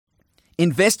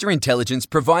Investor Intelligence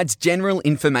provides general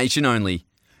information only.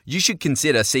 You should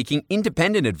consider seeking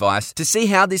independent advice to see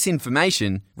how this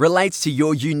information relates to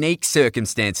your unique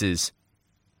circumstances.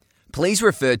 Please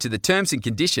refer to the terms and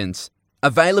conditions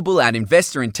available at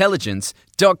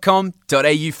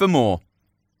investorintelligence.com.au for more.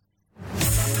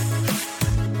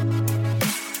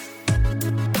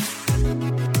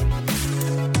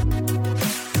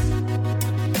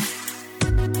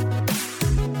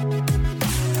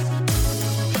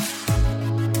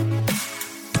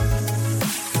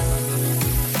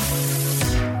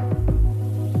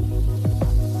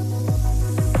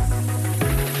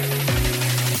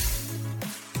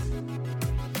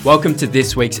 Welcome to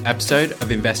this week's episode of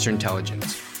Investor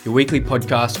Intelligence, your weekly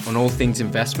podcast on all things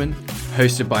investment,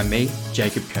 hosted by me,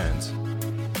 Jacob Kearns.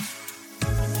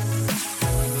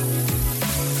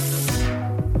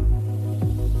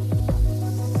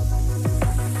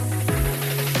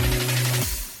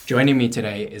 Joining me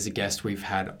today is a guest we've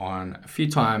had on a few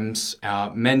times,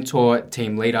 our mentor,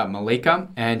 team leader, Malika,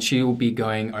 and she will be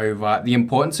going over the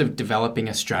importance of developing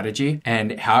a strategy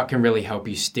and how it can really help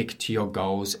you stick to your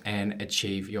goals and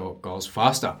achieve your goals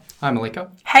faster. Hi, Malika.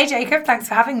 Hey, Jacob. Thanks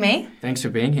for having me. Thanks for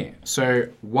being here. So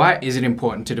why is it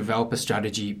important to develop a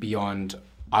strategy beyond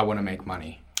I want to make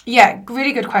money? Yeah,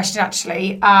 really good question,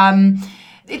 actually.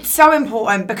 It's so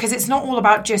important because it's not all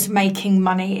about just making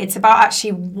money. It's about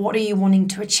actually what are you wanting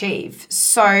to achieve.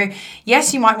 So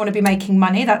yes, you might want to be making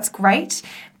money. That's great.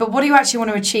 But what do you actually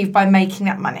want to achieve by making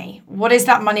that money? What is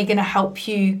that money going to help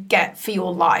you get for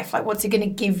your life? Like, what's it going to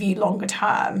give you longer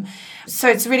term? So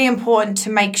it's really important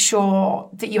to make sure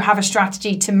that you have a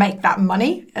strategy to make that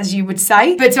money, as you would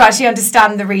say, but to actually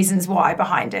understand the reasons why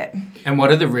behind it. And what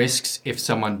are the risks if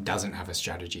someone doesn't have a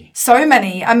strategy? So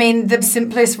many. I mean, the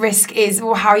simplest risk is,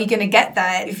 well, how are you going to get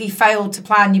there? If you fail to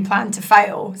plan, you plan to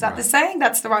fail. Is that the saying?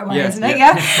 That's the right way, isn't it?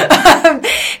 Yeah.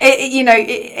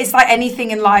 It's like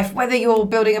anything in life, whether you're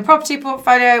building a property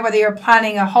portfolio, whether you're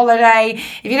planning a holiday,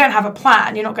 if you don't have a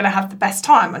plan, you're not going to have the best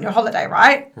time on your holiday,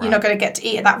 right? You're not going to get to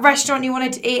eat at that restaurant you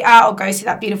wanted to eat at or go see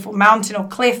that beautiful mountain or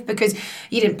cliff because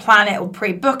you didn't plan it or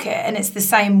pre-book it. And it's the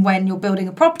same when you're building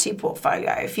a property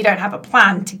portfolio. If you don't have a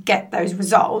plan to get those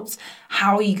results,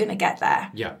 how are you going to get there?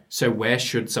 Yeah. So where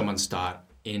should someone start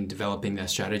in developing their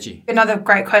strategy? Another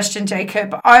great question,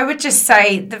 Jacob. I would just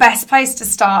say the best place to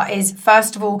start is,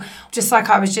 first of all, just like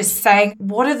I was just saying,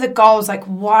 what are the goals? Like,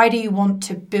 why do you want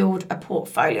to build a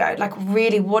portfolio? Like,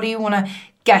 really, what do you want to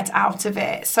get out of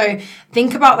it? So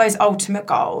think about those ultimate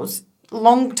goals.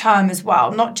 Long term as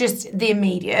well, not just the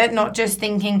immediate, not just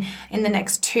thinking in the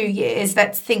next 2 years.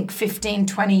 Let's think 15,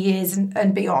 20 years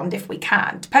and beyond if we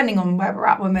can, depending on where we're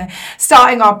at when we're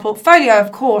starting our portfolio,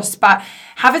 of course. But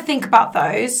have a think about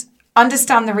those,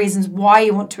 understand the reasons why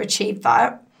you want to achieve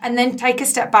that, and then take a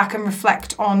step back and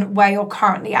reflect on where you're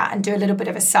currently at and do a little bit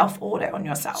of a self-audit on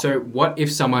yourself. So what if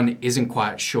someone isn't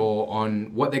quite sure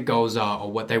on what their goals are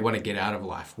or what they want to get out of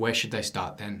life? Where should they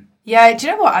start then? Yeah, do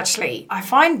you know what, actually? I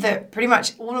find that pretty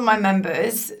much all of my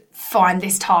members find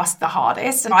this task the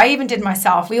hardest. And I even did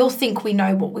myself. We all think we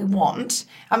know what we want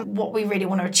and what we really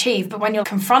want to achieve. But when you're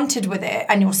confronted with it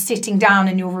and you're sitting down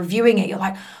and you're reviewing it, you're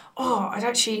like, I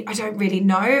don't really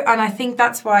know. And I think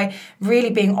that's why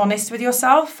really being honest with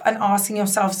yourself and asking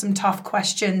yourself some tough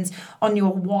questions on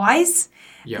your whys.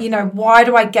 Yep. Why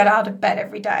do I get out of bed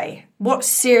every day? What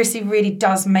seriously really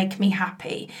does make me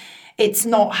happy? It's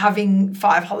not having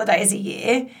 5 holidays a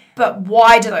year, but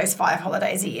why do those 5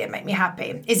 holidays a year make me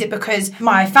happy? Is it because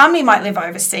my family might live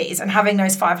overseas and having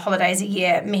those 5 holidays a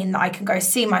year mean that I can go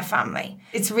see my family?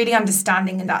 It's really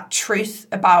understanding that truth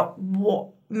about what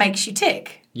makes you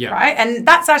tick. Yeah. Right? And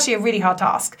that's actually a really hard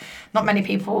task. Not many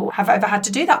people have ever had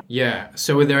to do that. Yeah.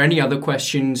 So are there any other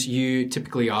questions you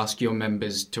typically ask your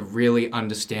members to really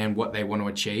understand what they want to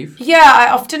achieve? Yeah,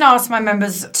 I often ask my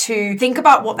members to think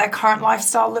about what their current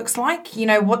lifestyle looks like,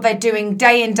 what they're doing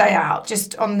day in, day out,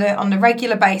 just on the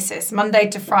regular basis, Monday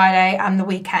to Friday and the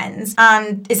weekends.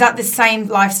 And is that the same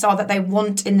lifestyle that they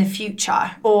want in the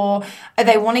future? Or are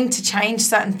they wanting to change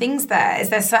certain things there? Is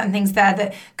there certain things there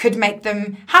that could make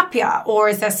them happier? Or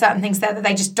is there certain things there that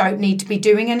they just don't need to be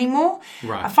doing anymore?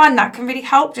 Right. I find that can really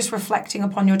help, just reflecting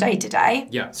upon your day-to-day.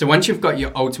 Yeah. So once you've got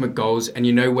your ultimate goals and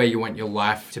you know where you want your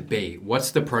life to be,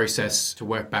 what's the process to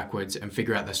work backwards and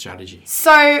figure out the strategy?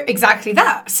 So exactly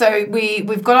that. So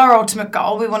we've got our ultimate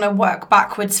goal. We want to work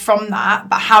backwards from that.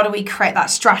 But how do we create that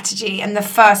strategy? And the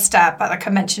first step, like I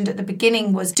mentioned at the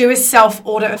beginning, was do a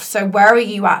self-audit. So where are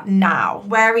you at now?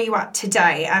 Where are you at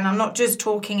today? And I'm not just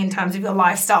talking in terms of your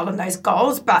lifestyle and those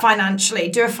goals, but financially.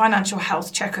 do a financial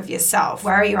health check of yourself.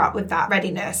 Where are you at with that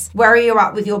readiness? Where are you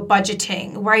at with your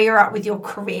budgeting? Where are you at with your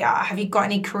career? Have you got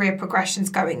any career progressions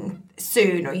going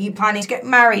soon? Or are you planning to get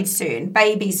married soon,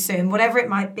 babies soon, whatever it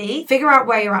might be? Figure out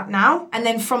where you're at now. And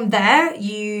then from there,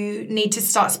 you need to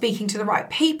start speaking to the right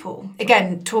people.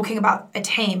 Again, talking about a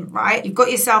team, right? You've got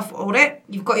your self-audit,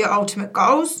 you've got your ultimate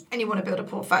goals, and you want to build a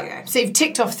portfolio. So you've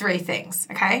ticked off 3 things,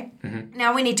 okay?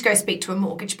 Now we need to go speak to a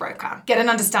mortgage broker. Get an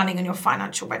understanding on your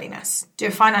financial readiness. Do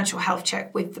a financial health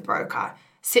check with the broker.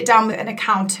 Sit down with an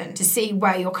accountant to see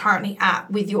where you're currently at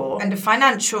with your end of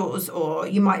financials, or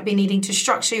you might be needing to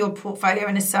structure your portfolio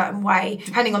in a certain way,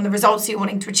 depending on the results you're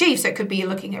wanting to achieve. So it could be you're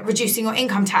looking at reducing your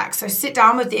income tax. So sit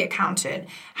down with the accountant,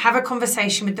 have a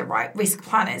conversation with the right risk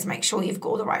planners, make sure you've got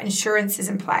all the right insurances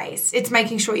in place. It's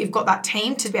making sure you've got that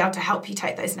team to be able to help you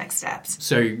take those next steps.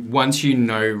 So once you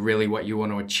know really what you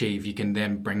want to achieve, you can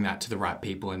then bring that to the right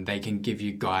people and they can give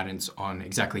you guidance on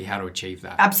exactly how to achieve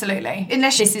that. Absolutely.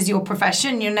 Unless this is your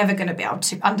profession, you're never going to be able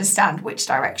to understand which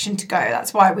direction to go.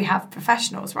 That's why we have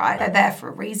professionals, right? They're there for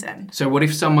a reason. So what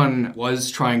if someone was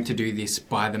trying to do this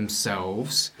by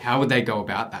themselves? How would they go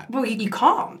about that? Well, you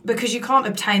can't, because you can't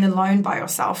obtain a loan by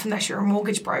yourself unless you're a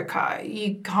mortgage broker.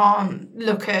 You can't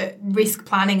look at risk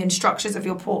planning and structures of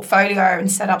your portfolio and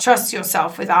set up trust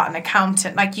yourself without an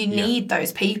accountant. Like, you need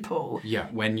those people. Yeah,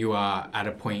 when you are at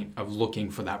a point of looking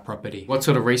for that property. What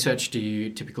sort of research do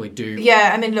you typically do?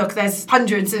 Yeah, I mean, look, there's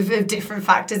hundreds of different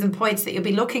factors and points that you'll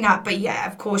be looking at, but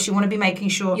yeah, of course, you want to be making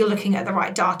sure you're looking at the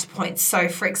right data points. So,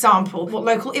 for example, what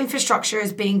local infrastructure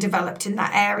is being developed in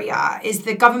that area? Is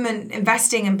the government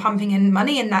investing and pumping in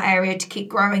money in that area to keep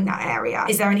growing that area?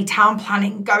 Is there any town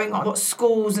planning going on? What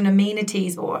schools and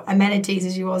amenities, or amenities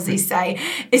as you Aussies say,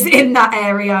 is in that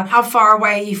area? How far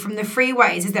away are you from the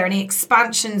freeways? Is there any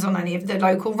expansions on any of the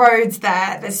local roads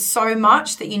there? There's so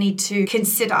much that you need to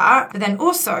consider, but then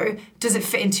also, does it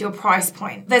fit into your price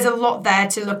point? There's a lot there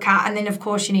to look at. And then, of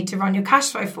course, you need to run your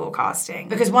cash flow forecasting,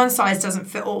 because one size doesn't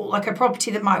fit all. Like, a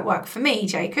property that might work for me,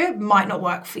 Jacob, might not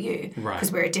work for you,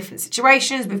 because we're in different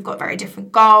situations. We've got very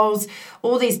different goals,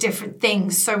 all these different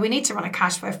things. So we need to run a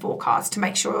cash flow forecast to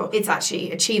make sure it's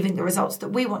actually achieving the results that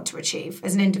we want to achieve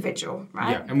as an individual,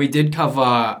 right? Yeah, and we did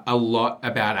cover a lot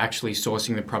about actually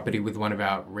sourcing the property with one of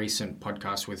our recent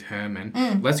podcasts with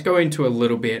Herman. Let's go into a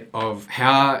little bit of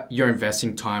how your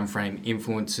investing time frame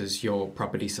influences your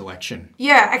property selection.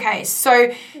 Yeah, okay.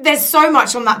 So there's so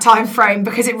much on that time frame,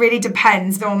 because it really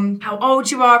depends on how old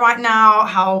you are right now,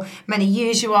 how many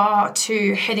years you are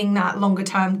to hitting that longer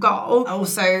term goal.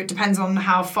 Also depends on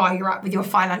how far you're at with your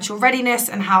financial readiness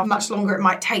and how much longer it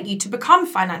might take you to become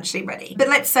financially ready. But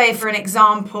let's say, for an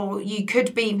example, you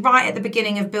could be right at the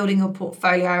beginning of building your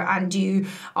portfolio and you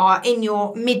are in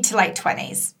your mid to late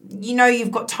 20s. You know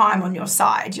you've got time on your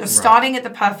side. You're starting at the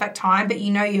perfect time, but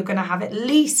you know you're going to have at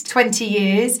least 20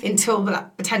 years until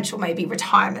that potential maybe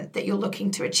retirement that you're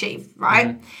looking to achieve,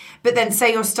 right? But then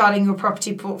say you're starting your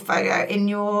property portfolio in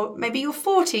your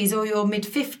 40s or your mid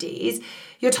 50s,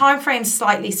 your time frame's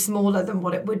slightly smaller than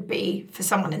what it would be for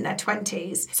someone in their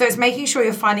 20s. So it's making sure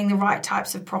you're finding the right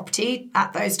types of property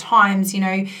at those times. You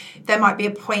know, there might be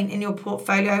a point in your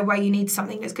portfolio where you need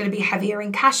something that's going to be heavier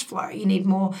in cash flow. You need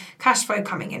more cash flow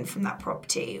coming in from that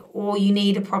property, or you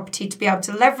need a property to be able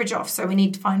to leverage off. So we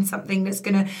need to find something that's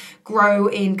going to grow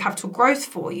in capital growth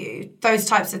for you. Those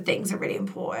types of things are really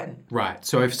important. Right.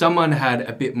 So if someone had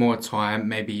a bit more time,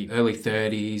 maybe early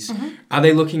 30s, are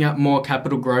they looking at more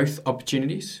capital growth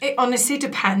opportunities? It honestly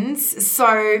depends.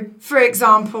 So, for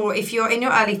example, if you're in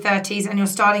your early 30s and you're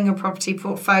starting your property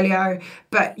portfolio,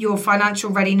 but your financial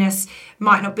readiness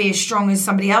might not be as strong as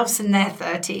somebody else in their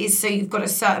 30s, so you've got a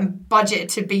certain budget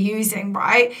to be using,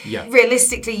 right? Yeah.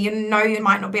 Realistically, you know you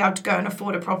might not be able to go and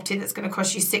afford a property that's going to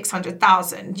cost you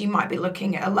 $600,000. You might be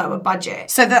looking at a lower budget.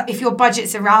 So that if your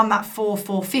budget's around that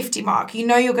 $450 mark, you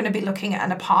know you're going to be looking at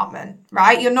an apartment,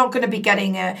 right? You're not going to be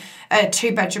getting a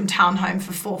 2-bedroom townhome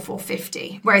for $450.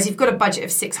 Whereas you've got a budget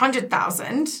of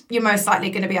 $600,000, you're most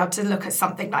likely going to be able to look at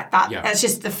something like that. Yeah. That's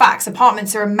just the facts.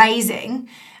 Apartments are amazing.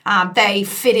 They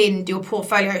fit into your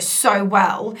portfolio so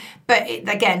well. But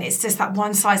again, it's just that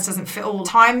one size doesn't fit all.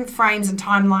 Time frames and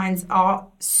timelines are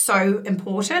so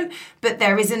important, but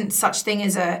there isn't such thing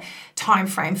as a time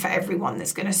frame for everyone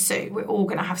that's going to suit. We're all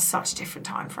going to have such different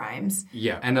time frames.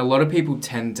 Yeah, and a lot of people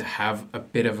tend to have a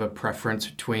bit of a preference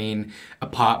between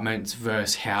apartments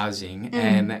versus housing.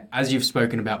 And as you've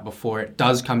spoken about before, it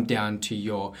does come down to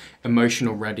your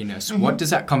emotional readiness. What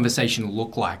does that conversation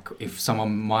look like if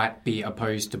someone might be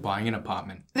opposed to buying an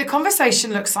apartment? The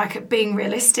conversation looks like it being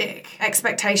realistic,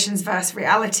 expectations versus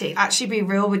reality. Actually be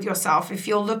real with yourself. If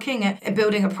you're looking at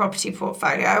building a property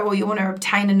portfolio or you want to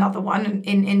obtain another one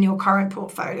in your current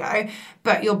portfolio,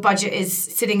 but your budget is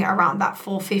sitting at around that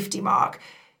 450 mark,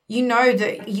 you know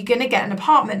that you're going to get an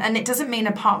apartment, and it doesn't mean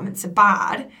apartments are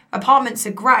bad. Apartments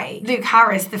are great. Luke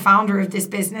Harris, the founder of this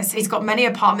business, he's got many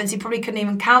apartments. He probably couldn't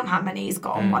even count how many he's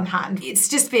got on one hand. It's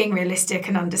just being realistic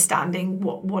and understanding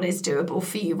what is doable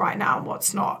for you right now and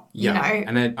what's not, you know?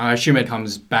 And then I assume it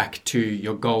comes back to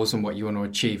your goals and what you want to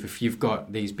achieve. If you've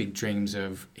got these big dreams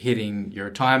of hitting your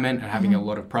retirement and having a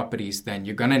lot of properties, then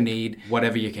you're going to need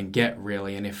whatever you can get,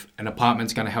 really. And if an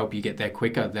apartment's going to help you get there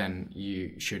quicker, then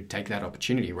you should take that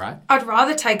opportunity, right? I'd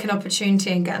rather take an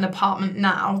opportunity and get an apartment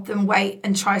now than wait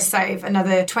and try save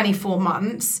another 24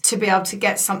 months to be able to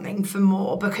get something for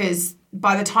more, because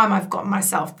by the time I've got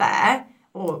myself there,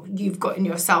 or you've gotten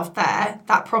yourself there,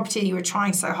 that property you were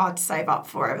trying so hard to save up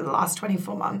for over the last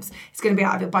 24 months is going to be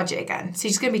out of your budget again. So you're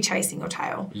just going to be chasing your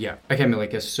tail. Yeah. Okay,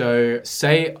 Malika. So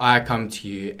say I come to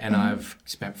you and I've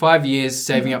spent 5 years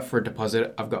saving up for a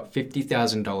deposit. I've got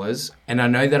 $50,000 and I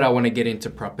know that I want to get into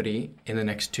property in the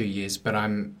next 2 years, but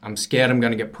I'm scared I'm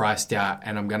going to get priced out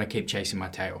and I'm going to keep chasing my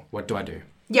tail. What do I do?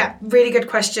 Yeah, really good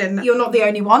question. You're not the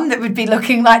only one that would be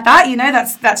looking like that. You know,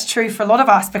 that's true for a lot of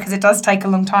us because it does take a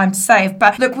long time to save.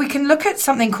 But look, we can look at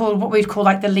something called what we'd call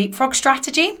like the leapfrog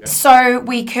strategy. Yeah. So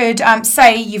we could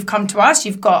say you've come to us,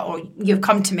 you've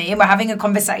come to me and we're having a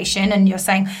conversation and you're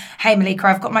saying, hey, Malika,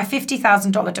 I've got my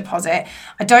 $50,000 deposit.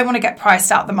 I don't want to get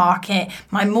priced out the market.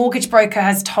 My mortgage broker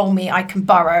has told me I can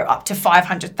borrow up to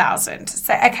 $500,000.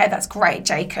 So, okay, that's great,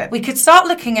 Jacob. We could start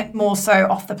looking at more so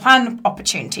off the plan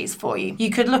opportunities for you. You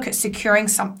could look at securing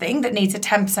something that needs a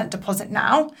 10% deposit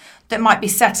now that might be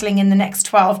settling in the next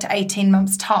 12 to 18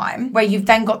 months time, where you've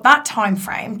then got that time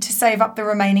frame to save up the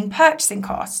remaining purchasing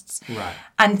costs. Right.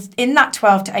 And in that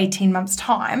 12 to 18 months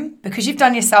time, because you've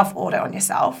done your self-audit on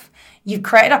yourself, you've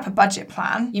created up a budget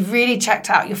plan, you've really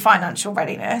checked out your financial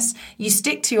readiness, you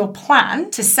stick to your plan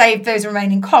to save those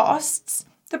remaining costs,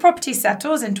 the property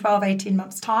settles in 12, 18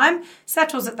 months' time,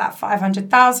 settles at that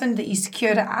 $500,000 that you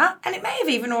secured it at, and it may have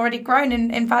even already grown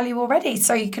in value already,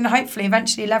 so you can hopefully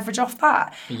eventually leverage off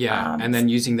that. Yeah, and then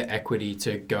using the equity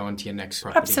to go onto your next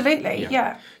property. Absolutely,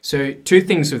 yeah. So 2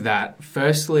 things with that.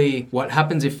 Firstly, what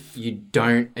happens if you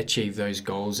don't achieve those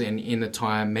goals and in the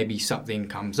time maybe something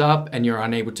comes up and you're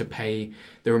unable to pay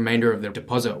the remainder of the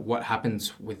deposit? What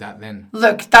happens with that then?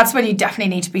 Look, that's when you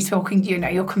definitely need to be talking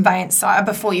to, your conveyancer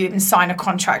before you even sign a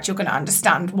contract. You're going to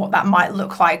understand what that might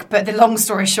look like. But the long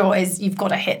story short is you've got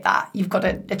to hit that. You've got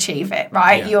to achieve it,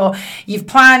 right? Yeah. You've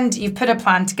planned, you've put a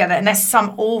plan together. Unless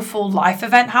some awful life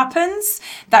event happens,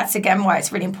 that's again why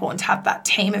it's really important to have that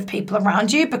team of people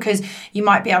around you, because you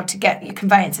might be able to get your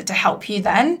conveyancer to help you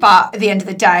then. But at the end of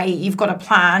the day, you've got a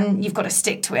plan, you've got to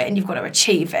stick to it, and you've got to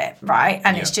achieve it, right?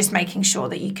 And it's just making sure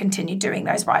that you continue doing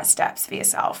those right steps for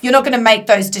yourself. You're not going to make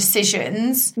those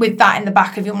decisions with that in the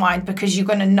back of your mind, because you're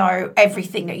going to know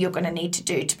everything that you're going to need to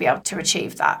do to be able to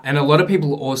achieve that. And a lot of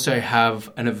people also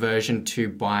have an aversion to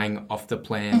buying off the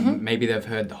plan. Maybe they've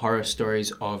heard the horror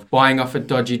stories of buying off a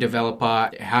dodgy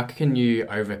developer. How can you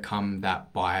overcome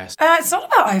that bias? It's not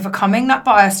about overcoming that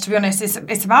bias, to be honest.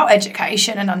 It's about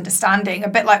education and understanding. A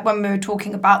bit like when we were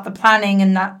talking about the planning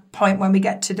and that point when we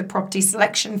get to the property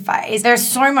selection phase, there's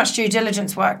so much due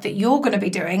diligence work that you're going to be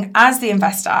doing as the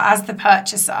investor, as the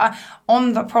purchaser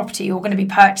on the property you're going to be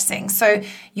purchasing. So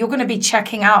you're going to be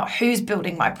checking out who's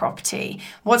building my property,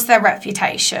 what's their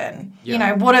reputation,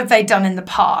 what have they done in the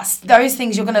past. Those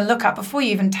things you're going to look at before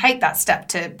you even take that step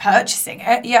to purchasing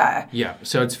it. Yeah,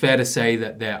 so it's fair to say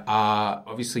that there are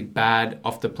obviously bad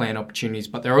off the plan opportunities,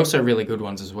 but there are also really good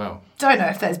ones as well. Don't know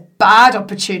if there's bad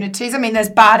opportunities. I mean, there's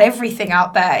bad everything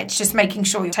out there. It's just making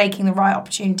sure you're taking the right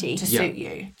opportunity to suit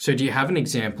you. So do you have an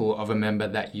example of a member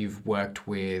that you've worked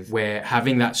with where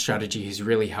having that strategy has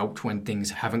really helped when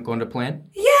things haven't gone to plan?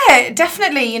 Yeah,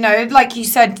 definitely. Like you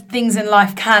said, things in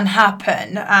life can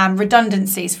happen.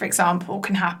 Redundancies, for example,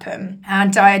 can happen.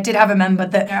 And I did have a member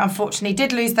that unfortunately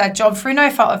did lose their job through no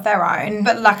fault of their own.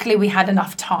 But luckily we had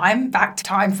enough time, back to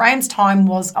time frames. Time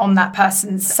was on that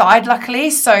person's side, luckily.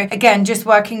 So again, just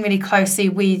working really closely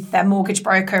with their mortgage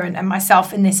broker and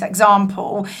myself in this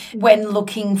example, when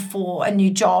looking for a new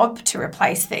job to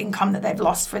replace the income that they've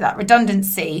lost through that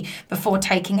redundancy, before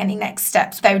taking any next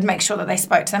steps, they would make sure that they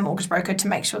spoke to their mortgage broker to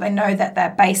make sure they know that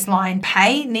their baseline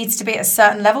pay needs to be at a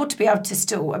certain level to be able to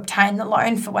still obtain the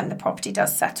loan for when the property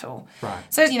does settle. Right.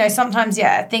 So, sometimes,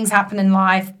 things happen in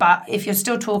life, but if you're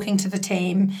still talking to the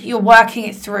team, you're working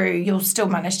it through, you'll still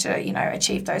manage to,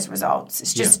 achieve those results.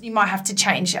 It's just, you might have to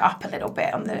change it up a little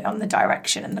bit on the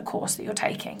direction and the course that you're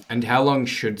taking. And how often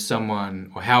should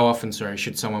someone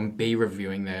be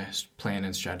reviewing their plan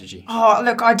and strategy? Oh,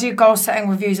 look, I do goal setting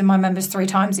reviews of my members 3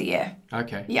 times a year.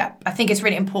 Okay. Yeah, I think it's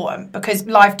really important because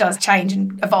life does change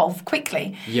and evolve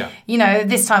quickly. Yeah.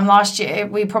 This time last year,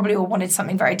 we probably all wanted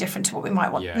something very different to what we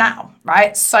might want now,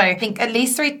 right? So I think at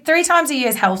least three times a year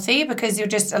is healthy because you're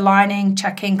just aligning,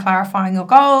 checking, clarifying your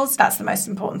goals. That's the most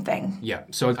important thing. Yeah.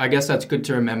 So I guess that's good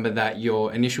to remember that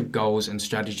your initial goals and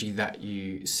strategy that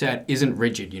you set isn't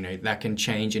rigid, that can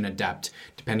change and adapt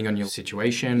depending on your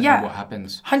situation and what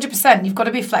happens. 100%. You've got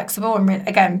to be flexible and,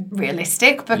 again,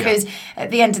 realistic because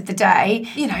at the end of the day,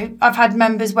 I've had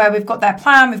members where we've got their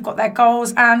plan, we've got their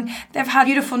goals, and they've had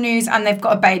beautiful news and they've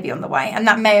got a baby on the way. And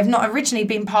that may have not originally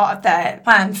been part of their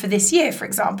plan for this year, for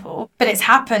example, but it's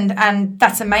happened and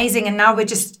that's amazing. And now we're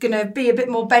just going to be a bit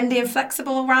more bendy and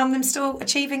flexible around them still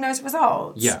achieving those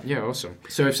results. Yeah, awesome.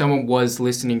 So if someone was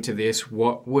listening to this,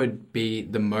 what would be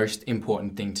the most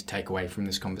important thing to take away from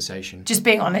this conversation? Just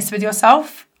being honest with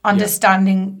yourself,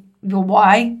 understanding your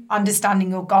why,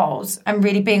 understanding your goals, and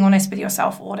really being honest with your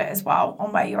self-audit as well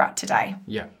on where you're at today.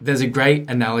 Yeah. There's a great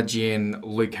analogy in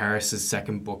Luke Harris's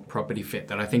second book, Property Fit,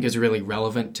 that I think is really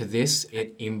relevant to this.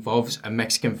 It involves a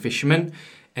Mexican fisherman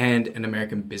and an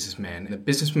American businessman. The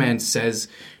businessman says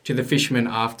to the fisherman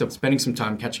after spending some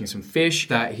time catching some fish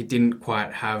that he didn't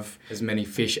quite have as many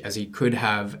fish as he could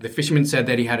have. The fisherman said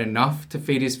that he had enough to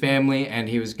feed his family and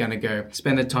he was going to go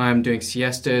spend the time doing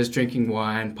siestas, drinking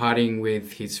wine, partying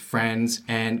with his friends.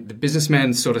 And the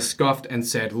businessman sort of scoffed and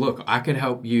said, look, I could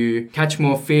help you catch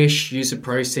more fish, use the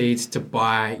proceeds to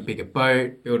buy a bigger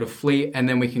boat, build a fleet, and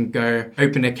then we can go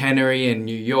open a cannery in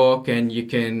New York and you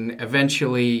can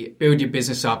eventually build your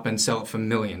business up and sell it for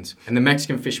millions. And the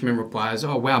Mexican fisherman replies,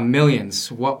 oh wow,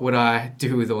 millions. What would I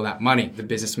do with all that money? The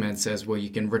businessman says, well, you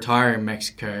can retire in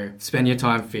Mexico, spend your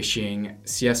time fishing,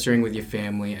 siestaing with your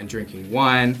family and drinking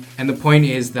wine. And the point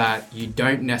is that you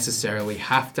don't necessarily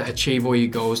have to achieve all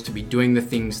your goals to be doing the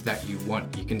things that you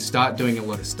want. You can start doing a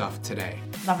lot of stuff today.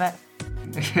 Love it.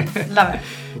 Love it.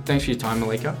 Well, thanks for your time,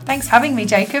 Malika. Thanks for having me,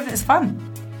 Jacob. It's fun.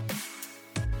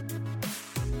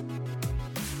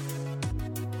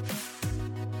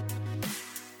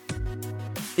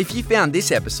 If you found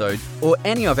this episode or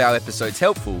any of our episodes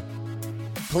helpful,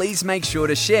 please make sure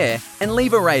to share and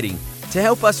leave a rating to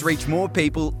help us reach more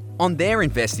people on their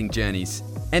investing journeys.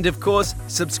 And of course,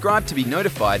 subscribe to be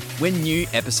notified when new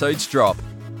episodes drop.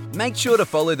 Make sure to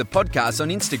follow the podcast on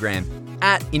Instagram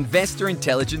at Investor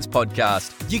Intelligence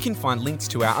Podcast. You can find links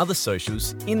to our other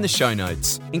socials in the show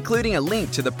notes, including a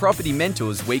link to the Property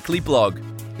Mentors weekly blog.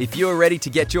 If you're ready to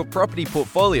get your property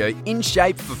portfolio in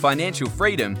shape for financial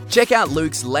freedom, check out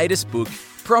Luke's latest book,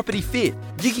 Property Fit.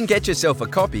 You can get yourself a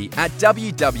copy at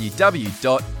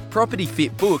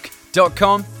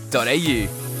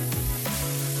www.propertyfitbook.com.au.